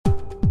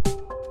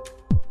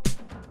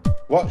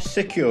What's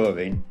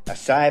Securing, a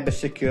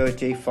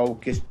cybersecurity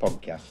focused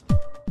podcast,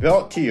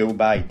 brought to you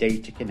by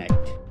Data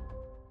Connect.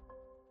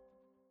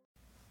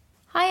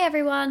 Hi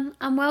everyone,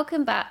 and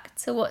welcome back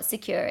to What's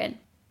Securing.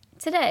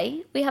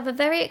 Today we have a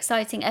very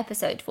exciting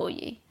episode for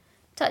you,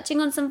 touching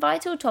on some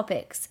vital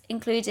topics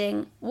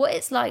including what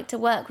it's like to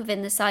work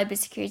within the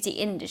cybersecurity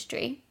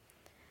industry,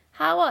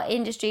 how our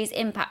industry is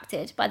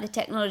impacted by the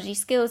technology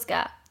skills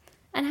gap,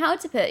 and how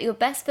to put your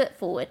best foot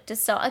forward to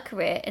start a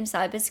career in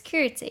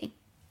cybersecurity.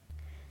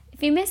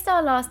 If you missed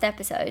our last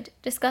episode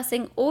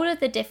discussing all of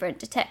the different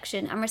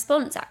detection and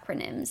response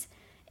acronyms,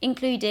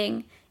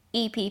 including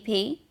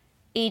EPP,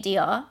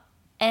 EDR,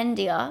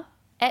 NDR,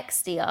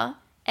 XDR,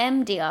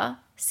 MDR,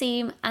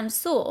 SIEM and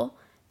SOAR,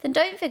 then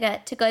don't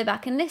forget to go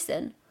back and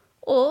listen,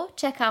 or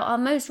check out our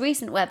most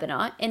recent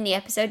webinar in the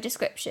episode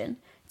description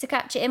to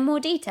catch it in more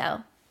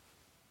detail.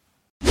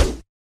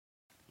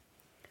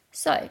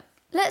 So,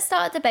 let's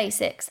start at the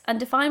basics and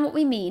define what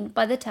we mean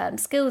by the term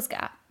skills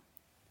gap.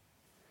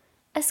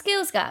 A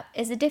skills gap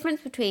is the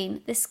difference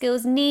between the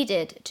skills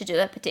needed to do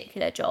a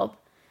particular job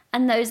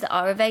and those that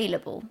are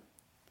available.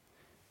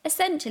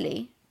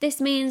 Essentially,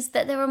 this means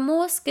that there are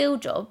more skill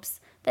jobs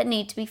that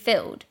need to be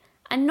filled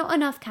and not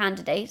enough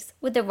candidates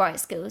with the right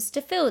skills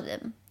to fill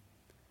them.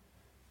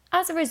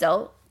 As a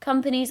result,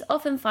 companies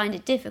often find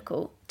it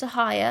difficult to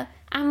hire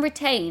and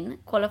retain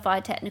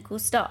qualified technical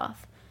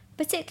staff,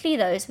 particularly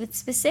those with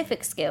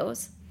specific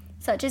skills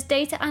such as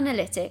data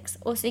analytics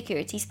or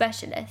security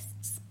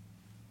specialists.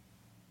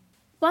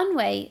 One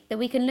way that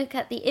we can look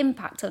at the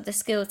impact of the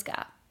skills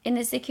gap in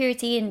the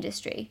security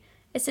industry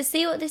is to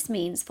see what this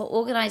means for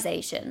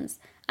organisations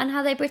and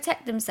how they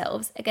protect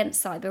themselves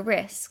against cyber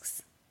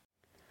risks.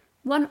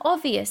 One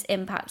obvious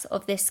impact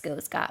of this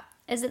skills gap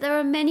is that there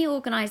are many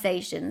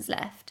organisations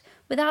left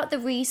without the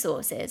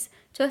resources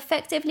to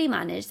effectively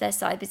manage their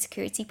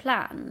cybersecurity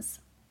plans.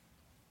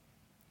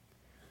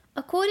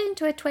 According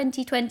to a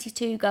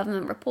 2022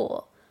 government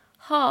report,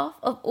 half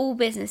of all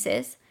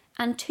businesses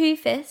and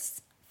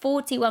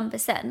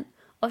 41%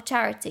 of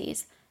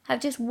charities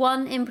have just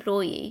one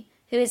employee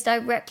who is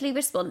directly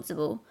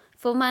responsible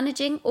for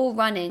managing or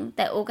running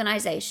their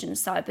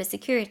organisation's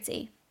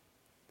cybersecurity.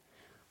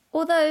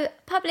 Although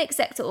public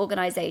sector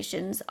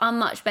organisations are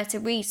much better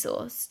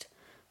resourced,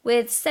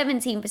 with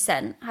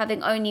 17%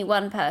 having only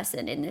one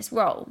person in this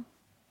role.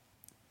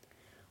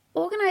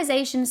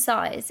 Organisation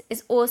size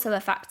is also a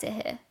factor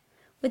here,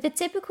 with the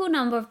typical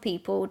number of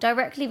people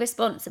directly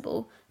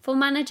responsible for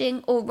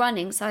managing or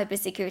running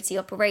cybersecurity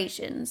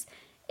operations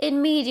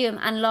in medium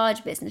and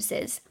large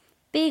businesses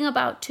being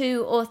about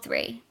 2 or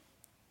 3.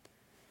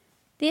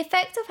 The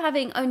effect of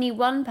having only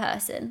one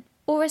person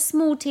or a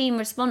small team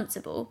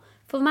responsible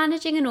for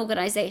managing an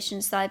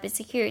organisation's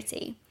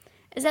cybersecurity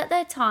is that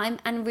their time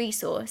and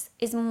resource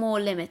is more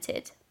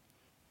limited.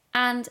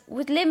 And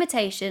with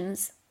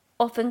limitations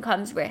often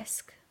comes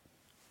risk.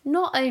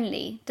 Not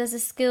only does a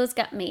skills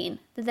gap mean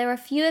that there are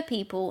fewer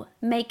people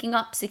making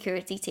up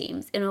security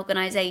teams in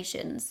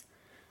organisations,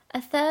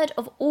 a third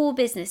of all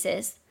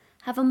businesses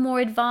have a more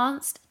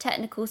advanced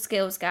technical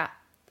skills gap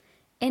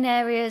in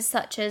areas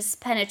such as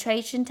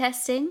penetration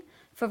testing,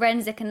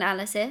 forensic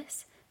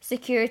analysis,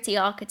 security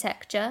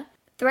architecture,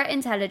 threat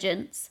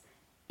intelligence,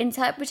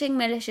 interpreting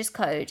malicious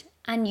code,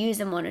 and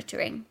user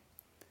monitoring.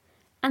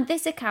 And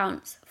this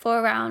accounts for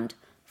around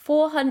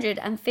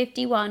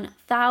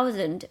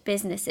 451,000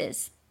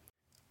 businesses,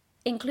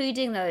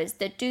 including those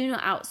that do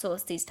not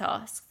outsource these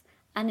tasks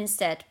and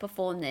instead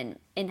perform them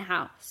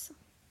in-house.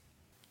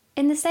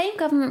 In the same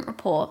government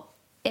report,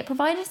 it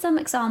provided some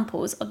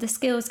examples of the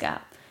skills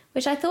gap,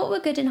 which I thought were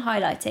good in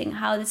highlighting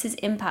how this is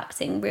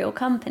impacting real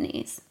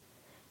companies.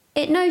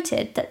 It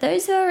noted that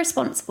those who are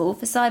responsible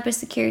for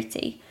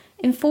cybersecurity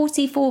in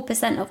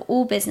 44% of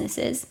all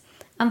businesses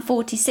and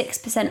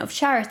 46% of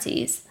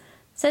charities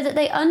said that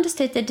they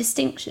understood the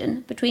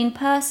distinction between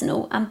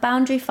personal and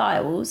boundary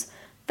firewalls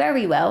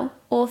very well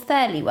or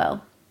fairly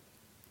well.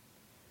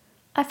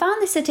 I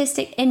found this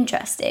statistic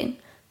interesting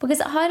because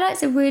it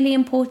highlights a really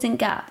important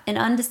gap in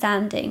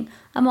understanding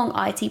among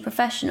IT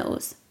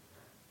professionals.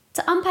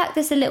 To unpack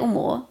this a little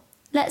more,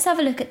 let's have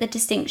a look at the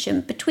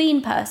distinction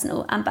between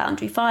personal and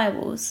boundary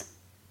firewalls.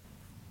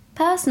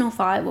 Personal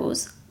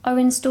firewalls are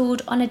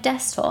installed on a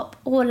desktop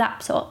or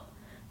laptop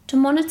to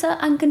monitor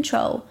and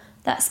control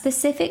that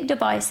specific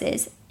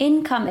device's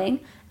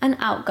incoming and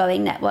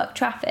outgoing network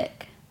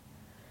traffic,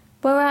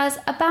 whereas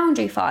a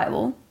boundary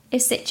firewall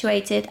is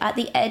situated at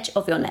the edge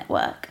of your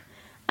network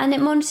and it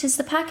monitors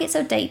the packets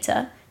of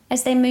data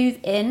as they move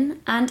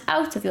in and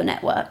out of your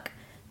network,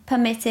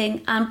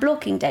 permitting and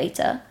blocking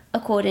data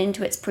according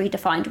to its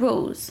predefined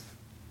rules.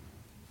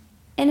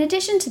 In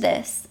addition to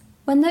this,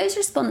 when those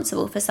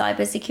responsible for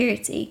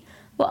cybersecurity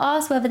were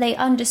asked whether they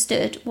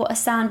understood what a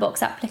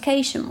sandbox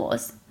application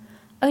was,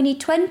 only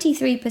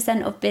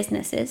 23% of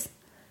businesses,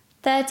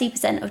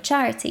 30% of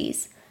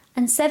charities,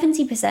 and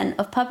 70%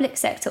 of public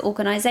sector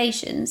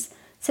organisations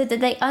said that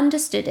they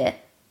understood it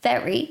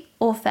very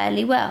or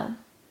fairly well.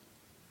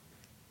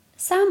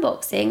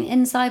 Sandboxing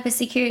in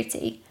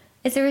cybersecurity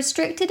is a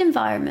restricted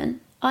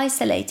environment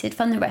isolated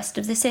from the rest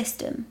of the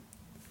system.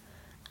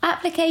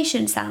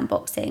 Application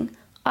sandboxing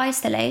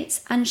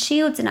isolates and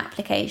shields an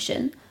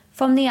application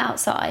from the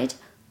outside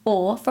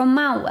or from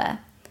malware,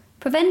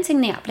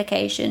 preventing the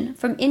application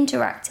from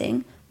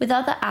interacting with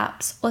other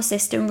apps or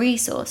system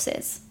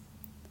resources.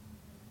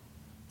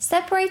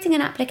 Separating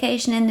an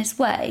application in this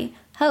way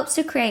helps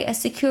to create a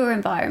secure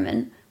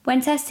environment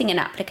when testing an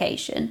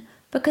application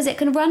because it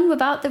can run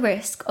without the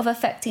risk of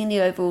affecting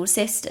the overall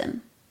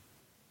system.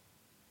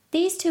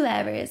 These two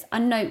areas are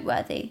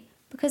noteworthy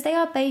because they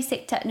are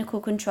basic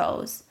technical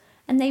controls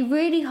and they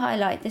really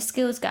highlight the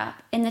skills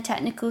gap in the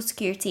technical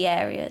security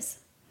areas.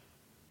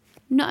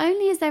 Not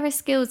only is there a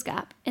skills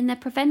gap in the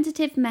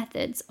preventative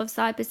methods of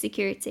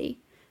cybersecurity,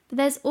 but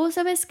there's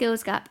also a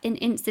skills gap in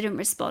incident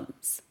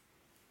response.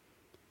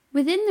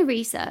 Within the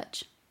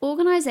research,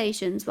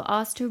 organisations were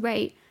asked to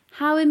rate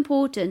how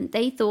important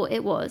they thought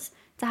it was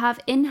to have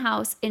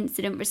in-house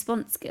incident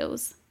response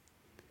skills.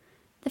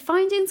 The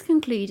findings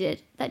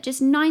concluded that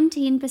just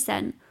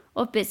 19%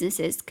 of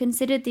businesses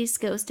considered these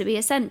skills to be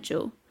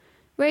essential,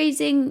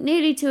 raising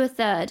nearly to a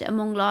third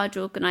among large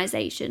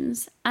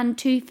organisations and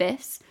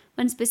 2/5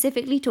 when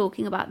specifically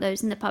talking about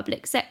those in the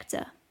public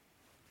sector.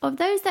 Of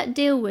those that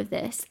deal with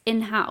this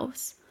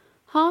in-house,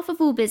 half of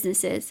all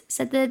businesses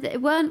said that they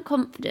weren't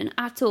confident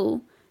at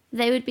all that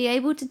they would be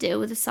able to deal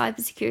with a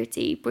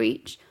cybersecurity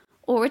breach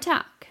or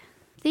attack.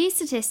 These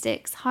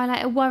statistics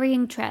highlight a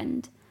worrying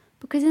trend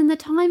because in the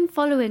time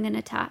following an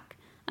attack,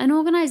 an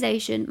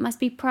organisation must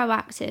be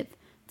proactive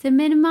to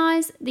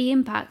minimise the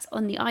impact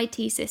on the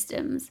IT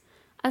systems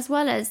as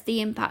well as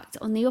the impact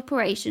on the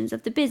operations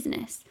of the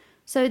business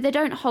so they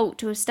don't halt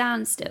to a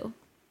standstill.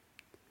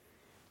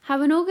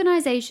 How an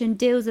organisation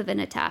deals with an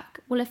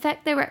attack will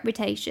affect their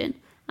reputation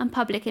and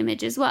public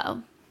image as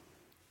well.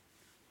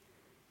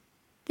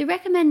 The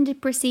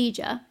recommended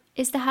procedure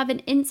is to have an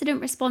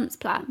incident response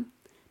plan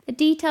that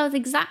details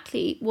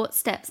exactly what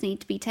steps need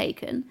to be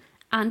taken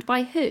and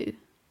by who.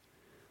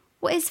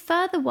 What is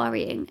further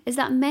worrying is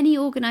that many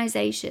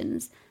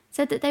organisations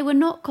said that they were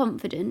not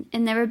confident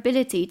in their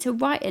ability to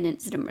write an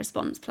incident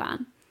response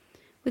plan,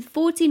 with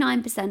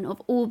 49%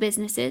 of all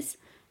businesses,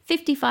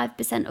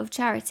 55% of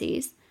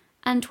charities,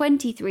 and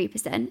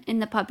 23% in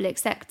the public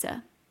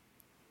sector.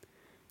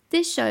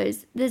 This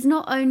shows there's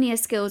not only a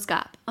skills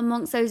gap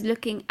amongst those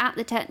looking at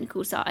the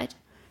technical side,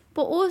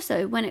 but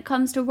also when it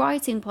comes to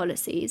writing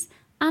policies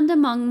and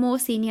among more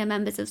senior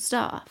members of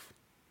staff.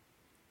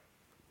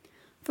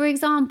 For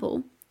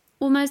example,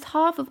 almost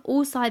half of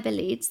all cyber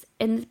leads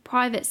in the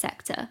private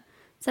sector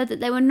said that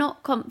they were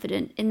not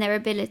confident in their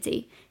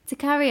ability to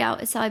carry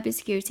out a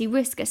cybersecurity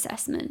risk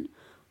assessment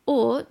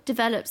or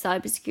develop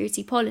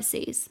cybersecurity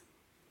policies.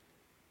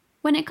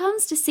 When it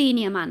comes to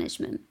senior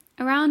management,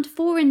 around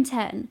 4 in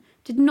 10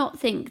 did not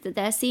think that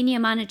their senior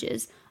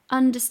managers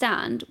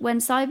understand when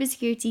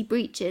cybersecurity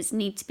breaches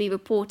need to be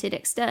reported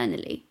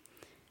externally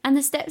and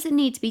the steps that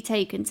need to be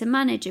taken to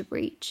manage a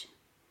breach.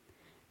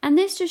 And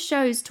this just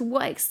shows to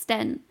what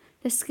extent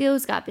the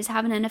skills gap is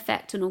having an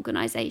effect on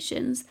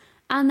organisations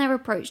and their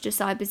approach to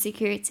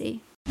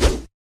cybersecurity.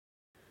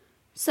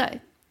 So,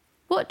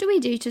 what do we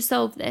do to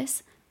solve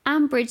this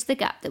and bridge the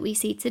gap that we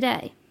see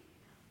today?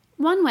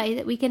 One way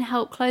that we can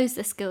help close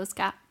the skills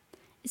gap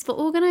is for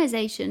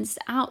organisations to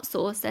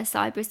outsource their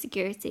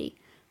cybersecurity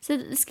so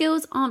that the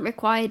skills aren't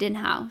required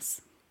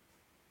in-house.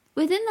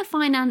 Within the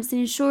finance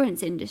and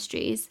insurance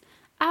industries,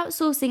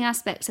 outsourcing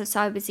aspects of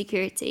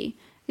cybersecurity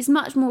is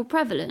much more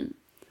prevalent,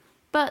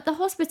 but the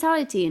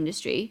hospitality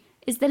industry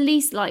is the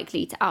least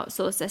likely to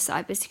outsource their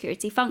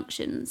cybersecurity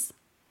functions.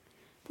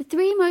 The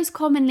 3 most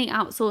commonly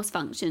outsourced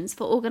functions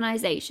for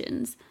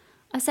organisations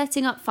are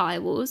setting up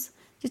firewalls,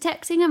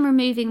 detecting and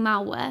removing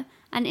malware,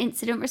 and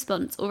incident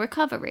response or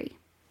recovery.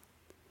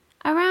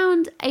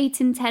 Around 8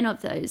 in 10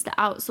 of those that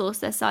outsource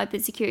their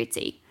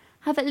cybersecurity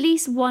have at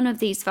least one of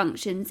these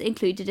functions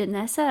included in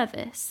their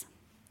service.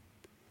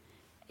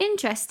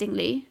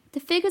 Interestingly, the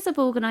figures of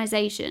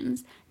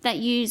organisations that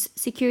use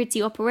Security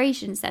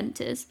Operations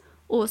Centres,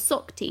 or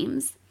SOC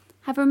teams,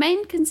 have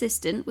remained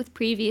consistent with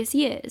previous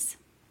years.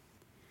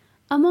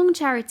 Among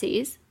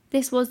charities,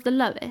 this was the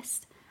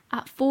lowest,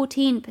 at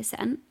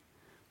 14%,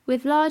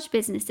 with large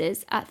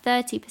businesses at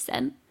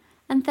 30%,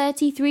 and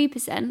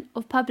 33%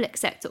 of public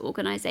sector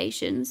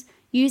organisations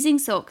using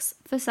SOCs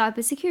for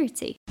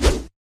cybersecurity.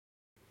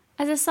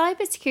 As a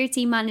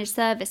cybersecurity managed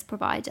service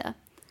provider,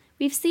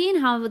 we've seen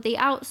how the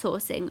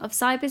outsourcing of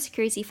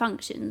cybersecurity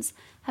functions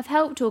have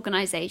helped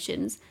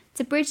organisations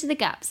to bridge the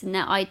gaps in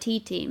their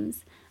IT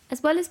teams,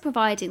 as well as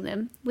providing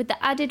them with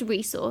the added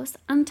resource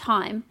and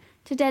time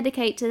to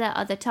dedicate to their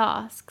other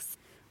tasks.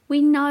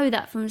 We know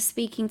that from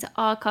speaking to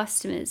our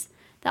customers,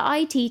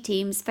 that IT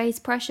teams face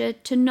pressure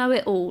to know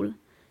it all,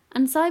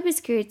 and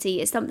cybersecurity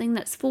is something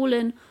that's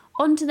fallen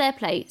onto their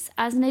plates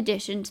as an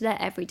addition to their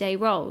everyday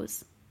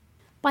roles.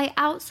 By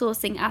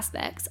outsourcing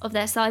aspects of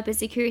their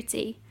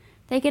cybersecurity,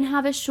 they can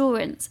have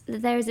assurance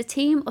that there is a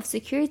team of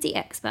security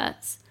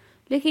experts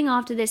looking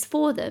after this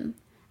for them,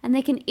 and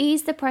they can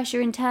ease the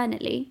pressure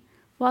internally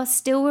while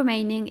still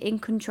remaining in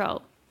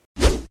control.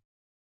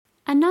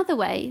 Another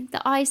way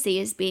that I see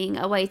as being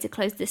a way to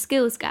close the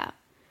skills gap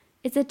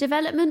is the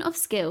development of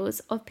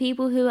skills of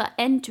people who are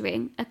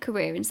entering a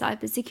career in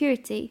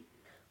cybersecurity,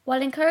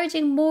 while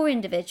encouraging more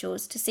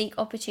individuals to seek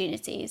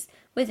opportunities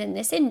within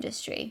this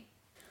industry.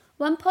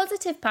 One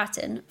positive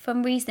pattern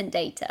from recent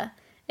data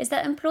is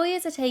that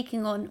employers are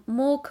taking on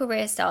more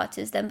career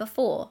starters than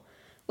before,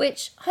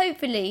 which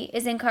hopefully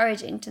is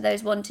encouraging to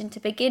those wanting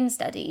to begin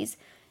studies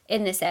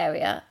in this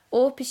area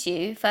or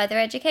pursue further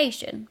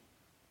education.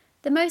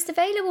 The most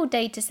available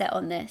data set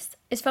on this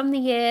is from the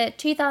year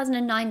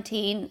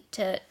 2019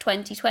 to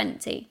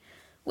 2020,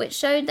 which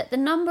showed that the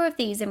number of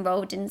these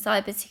enrolled in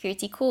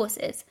cybersecurity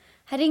courses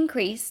had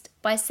increased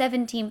by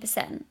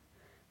 17%,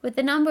 with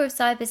the number of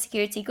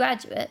cybersecurity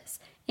graduates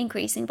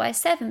increasing by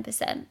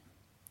 7%.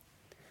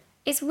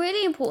 It's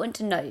really important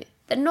to note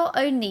that not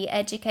only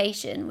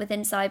education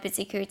within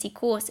cybersecurity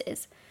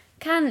courses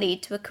can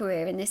lead to a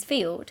career in this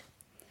field,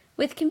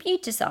 with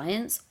computer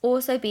science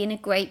also being a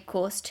great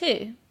course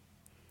too.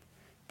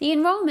 The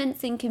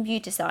enrolments in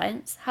computer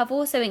science have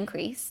also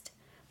increased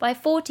by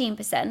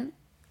 14%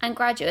 and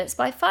graduates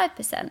by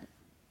 5%.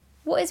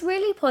 What is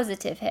really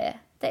positive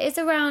here, there is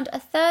around a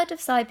third of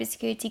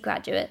cybersecurity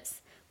graduates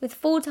with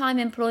full-time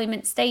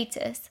employment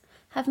status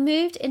have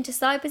moved into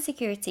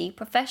cybersecurity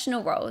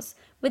professional roles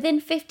within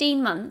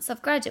 15 months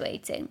of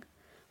graduating,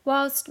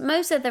 whilst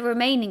most of the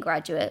remaining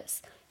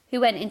graduates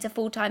who went into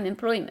full-time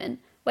employment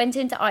went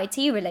into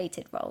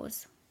IT-related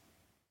roles.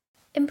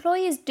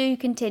 Employers do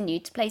continue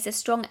to place a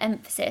strong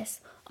emphasis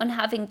on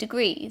having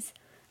degrees,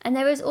 and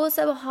there is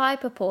also a high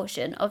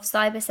proportion of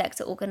cyber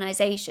sector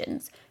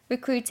organisations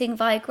recruiting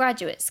via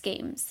graduate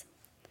schemes.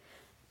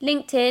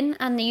 LinkedIn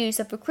and the use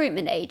of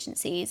recruitment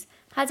agencies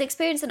has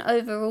experienced an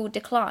overall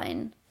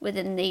decline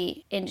within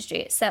the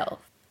industry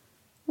itself.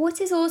 What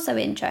is also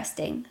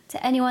interesting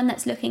to anyone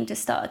that's looking to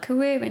start a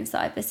career in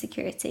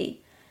cybersecurity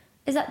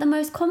is that the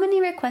most commonly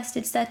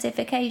requested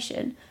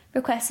certification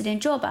requested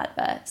in job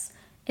adverts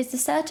is the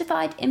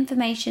Certified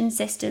Information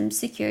Systems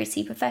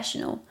Security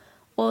Professional,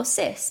 or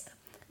CISP,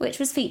 which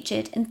was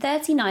featured in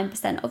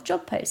 39% of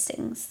job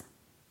postings.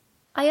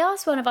 I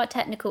asked one of our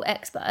technical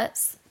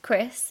experts,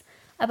 Chris,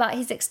 about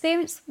his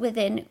experience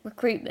within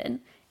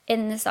recruitment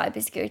in the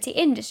cybersecurity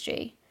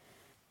industry,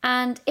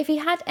 and if he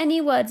had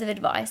any words of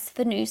advice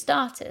for new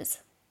starters.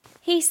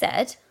 He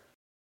said,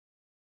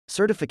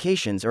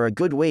 "Certifications are a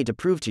good way to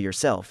prove to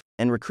yourself,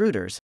 and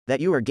recruiters,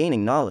 that you are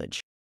gaining knowledge.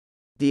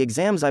 The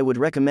exams I would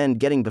recommend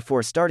getting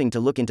before starting to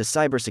look into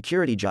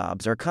cybersecurity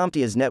jobs are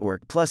CompTIA's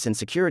Network Plus and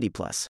Security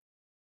Plus.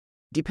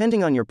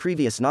 Depending on your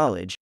previous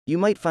knowledge, you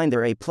might find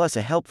their A+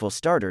 a helpful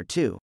starter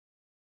too.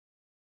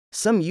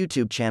 Some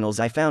YouTube channels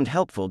I found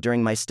helpful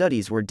during my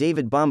studies were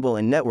David Bombal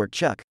and Network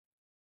Chuck.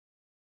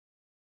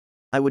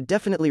 I would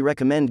definitely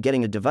recommend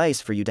getting a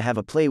device for you to have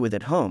a play with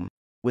at home,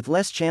 with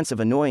less chance of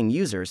annoying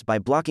users by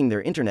blocking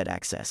their internet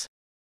access.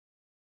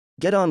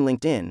 Get on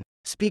LinkedIn,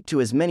 speak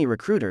to as many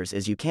recruiters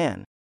as you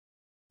can.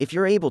 If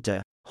you're able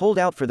to, hold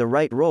out for the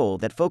right role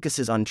that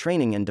focuses on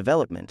training and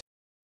development."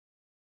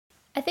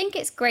 I think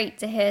it's great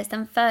to hear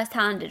some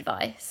first-hand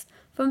advice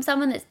from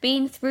someone that's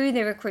been through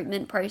the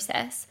recruitment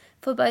process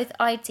for both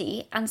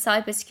IT and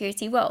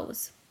cybersecurity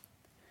roles.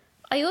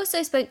 I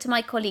also spoke to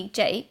my colleague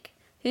Jake,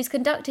 who's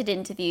conducted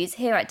interviews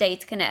here at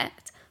Data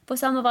Connect for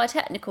some of our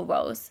technical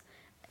roles,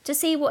 to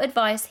see what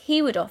advice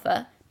he would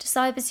offer to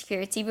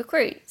cybersecurity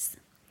recruits.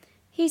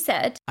 He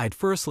said, "I'd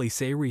firstly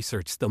say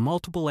research the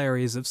multiple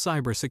areas of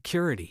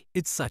cybersecurity.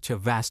 It's such a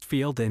vast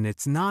field and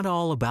it's not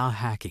all about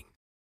hacking.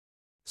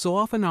 So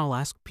often I'll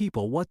ask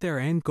people what their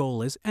end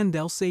goal is and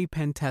they'll say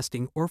pen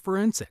testing or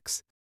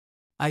forensics.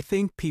 I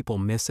think people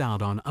miss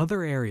out on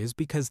other areas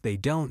because they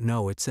don't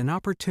know it's an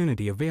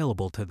opportunity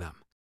available to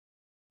them.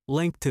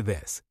 Linked to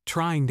this,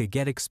 trying to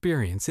get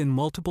experience in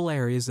multiple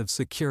areas of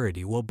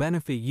security will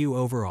benefit you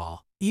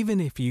overall,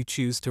 even if you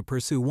choose to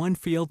pursue one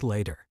field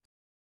later.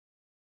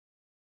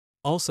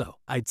 Also,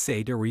 I'd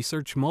say to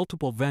research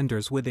multiple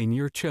vendors within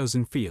your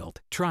chosen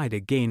field. Try to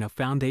gain a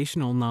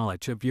foundational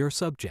knowledge of your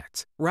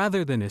subjects,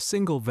 rather than a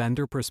single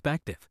vendor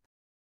perspective.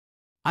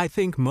 I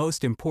think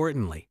most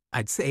importantly,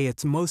 I'd say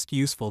it's most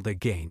useful to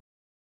gain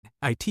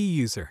IT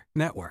user,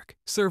 network,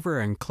 server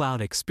and cloud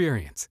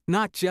experience,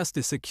 not just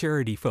a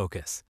security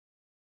focus.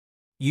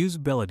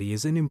 Usability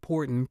is an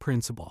important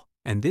principle,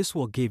 and this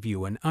will give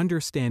you an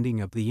understanding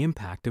of the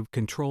impact of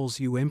controls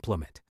you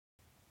implement."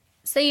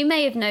 So you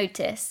may have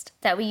noticed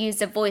that we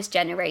used a voice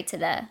generator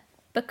there,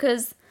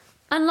 because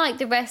unlike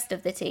the rest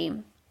of the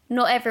team,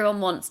 not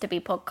everyone wants to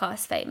be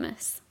podcast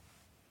famous.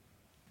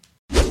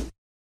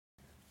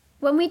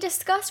 When we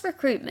discuss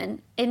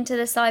recruitment into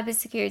the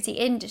cybersecurity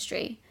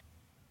industry,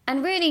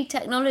 and really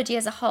technology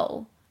as a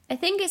whole, I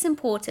think it's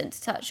important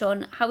to touch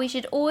on how we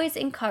should always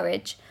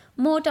encourage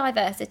more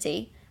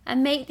diversity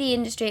and make the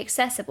industry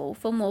accessible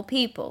for more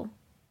people.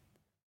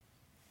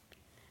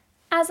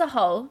 As a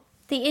whole,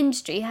 the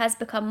industry has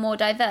become more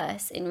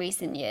diverse in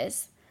recent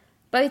years,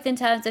 both in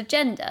terms of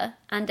gender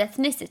and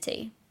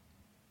ethnicity.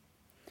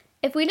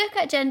 If we look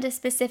at gender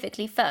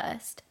specifically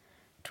first,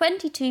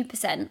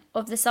 22%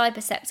 of the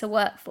cyber sector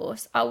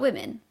workforce are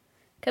women,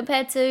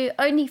 compared to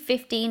only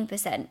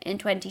 15% in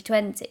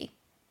 2020.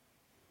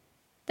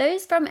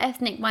 Those from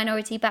ethnic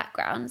minority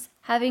backgrounds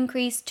have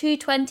increased to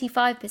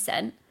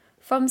 25%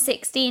 from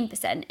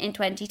 16% in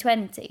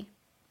 2020.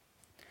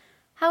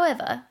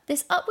 However,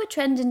 this upward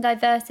trend in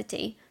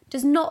diversity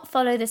does not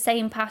follow the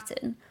same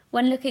pattern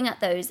when looking at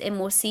those in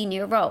more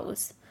senior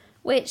roles,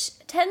 which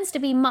tends to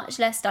be much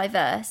less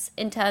diverse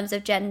in terms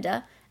of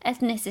gender,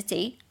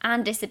 ethnicity,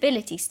 and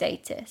disability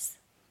status.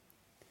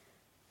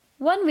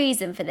 One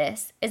reason for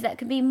this is that it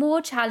can be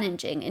more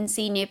challenging in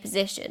senior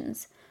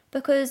positions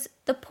because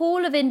the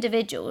pool of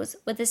individuals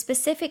with the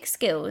specific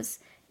skills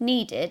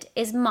needed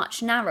is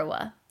much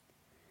narrower.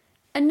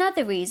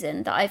 Another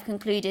reason that I've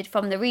concluded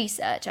from the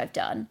research I've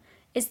done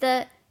is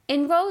that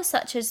in roles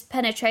such as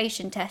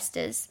penetration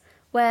testers,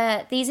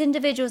 where these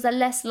individuals are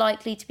less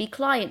likely to be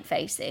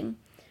client-facing,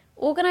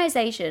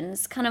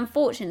 organisations can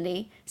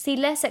unfortunately see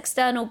less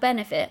external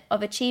benefit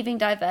of achieving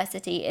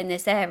diversity in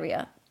this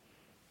area.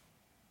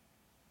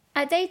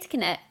 At Data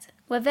Connect,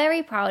 we're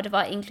very proud of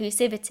our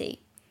inclusivity,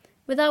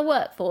 with our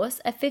workforce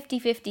a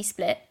 50-50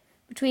 split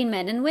between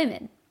men and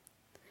women.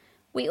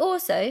 We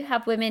also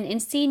have women in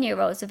senior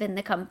roles within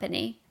the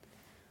company.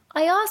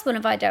 I asked one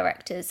of our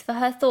directors for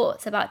her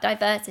thoughts about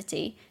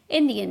diversity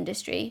in the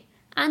industry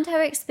and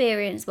her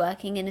experience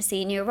working in a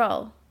senior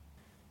role.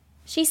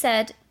 She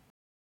said,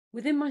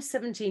 "Within my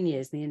 17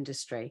 years in the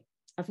industry,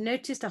 I've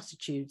noticed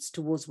attitudes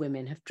towards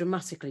women have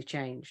dramatically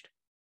changed.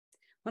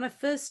 When I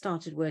first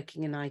started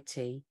working in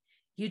IT,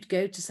 you'd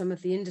go to some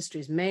of the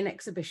industry's main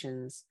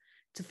exhibitions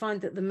to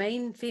find that the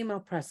main female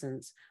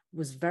presence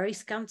was very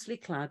scantily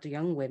clad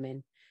young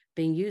women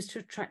being used to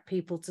attract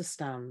people to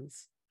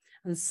stands,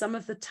 and some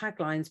of the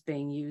taglines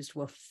being used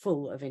were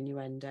full of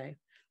innuendo.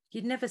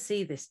 You'd never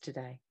see this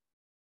today.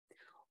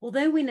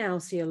 Although we now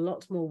see a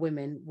lot more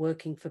women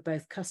working for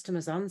both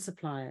customers and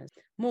suppliers,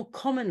 more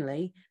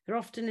commonly, they're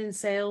often in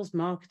sales,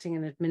 marketing,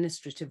 and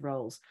administrative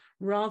roles,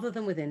 rather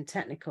than within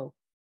technical.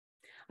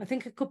 I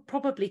think I could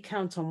probably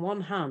count on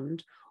one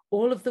hand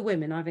all of the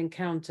women I've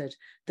encountered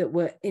that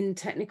were in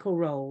technical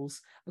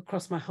roles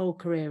across my whole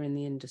career in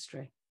the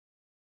industry.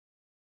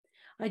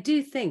 I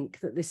do think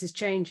that this is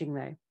changing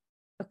though.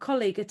 A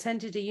colleague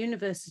attended a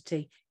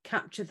university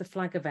Capture the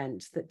Flag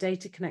event that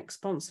Data Connect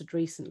sponsored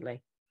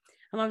recently,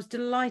 and I was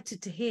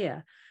delighted to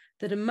hear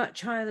that a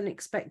much higher than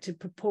expected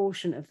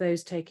proportion of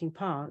those taking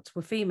part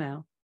were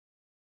female.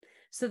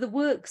 So the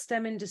work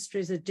STEM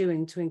industries are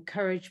doing to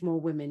encourage more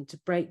women to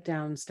break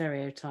down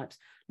stereotypes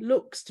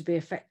looks to be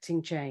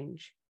affecting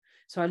change.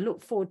 So I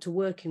look forward to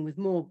working with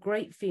more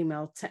great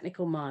female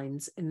technical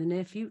minds in the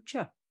near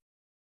future.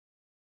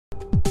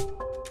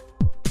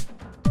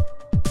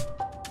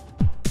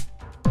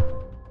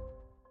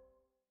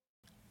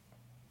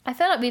 I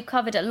feel like we've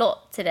covered a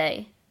lot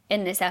today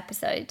in this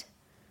episode.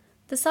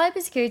 The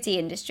cybersecurity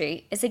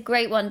industry is a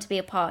great one to be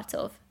a part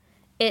of.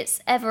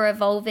 It's ever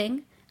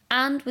evolving,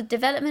 and with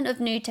development of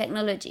new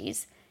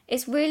technologies,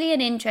 it's really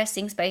an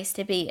interesting space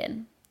to be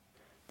in.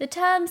 The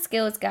terms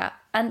skills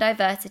gap and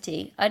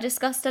diversity are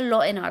discussed a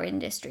lot in our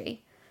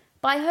industry,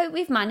 but I hope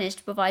we've managed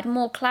to provide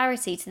more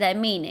clarity to their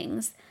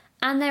meanings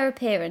and their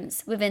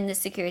appearance within the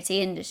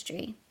security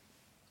industry.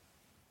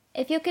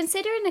 If you're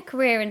considering a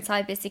career in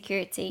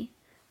cybersecurity,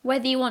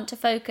 whether you want to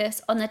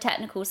focus on the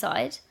technical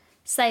side,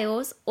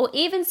 sales, or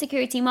even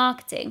security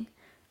marketing,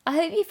 I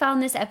hope you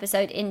found this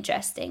episode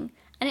interesting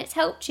and it's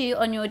helped you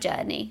on your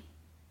journey.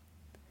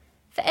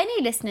 For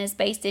any listeners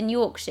based in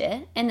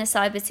Yorkshire in the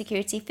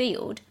cybersecurity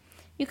field,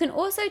 you can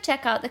also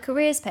check out the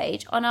careers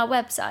page on our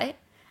website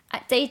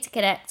at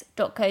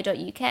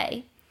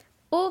dataconnect.co.uk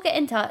or get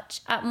in touch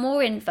at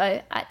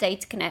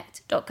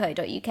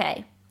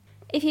moreinfo@dataconnect.co.uk.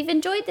 If you've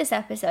enjoyed this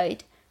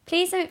episode,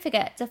 please don't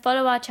forget to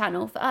follow our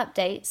channel for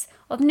updates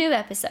of new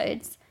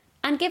episodes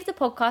and give the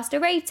podcast a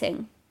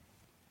rating.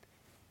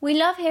 We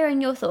love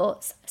hearing your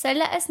thoughts, so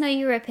let us know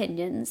your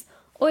opinions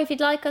or if you'd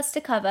like us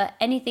to cover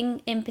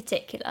anything in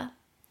particular.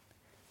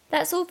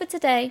 That's all for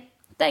today.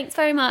 Thanks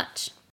very much.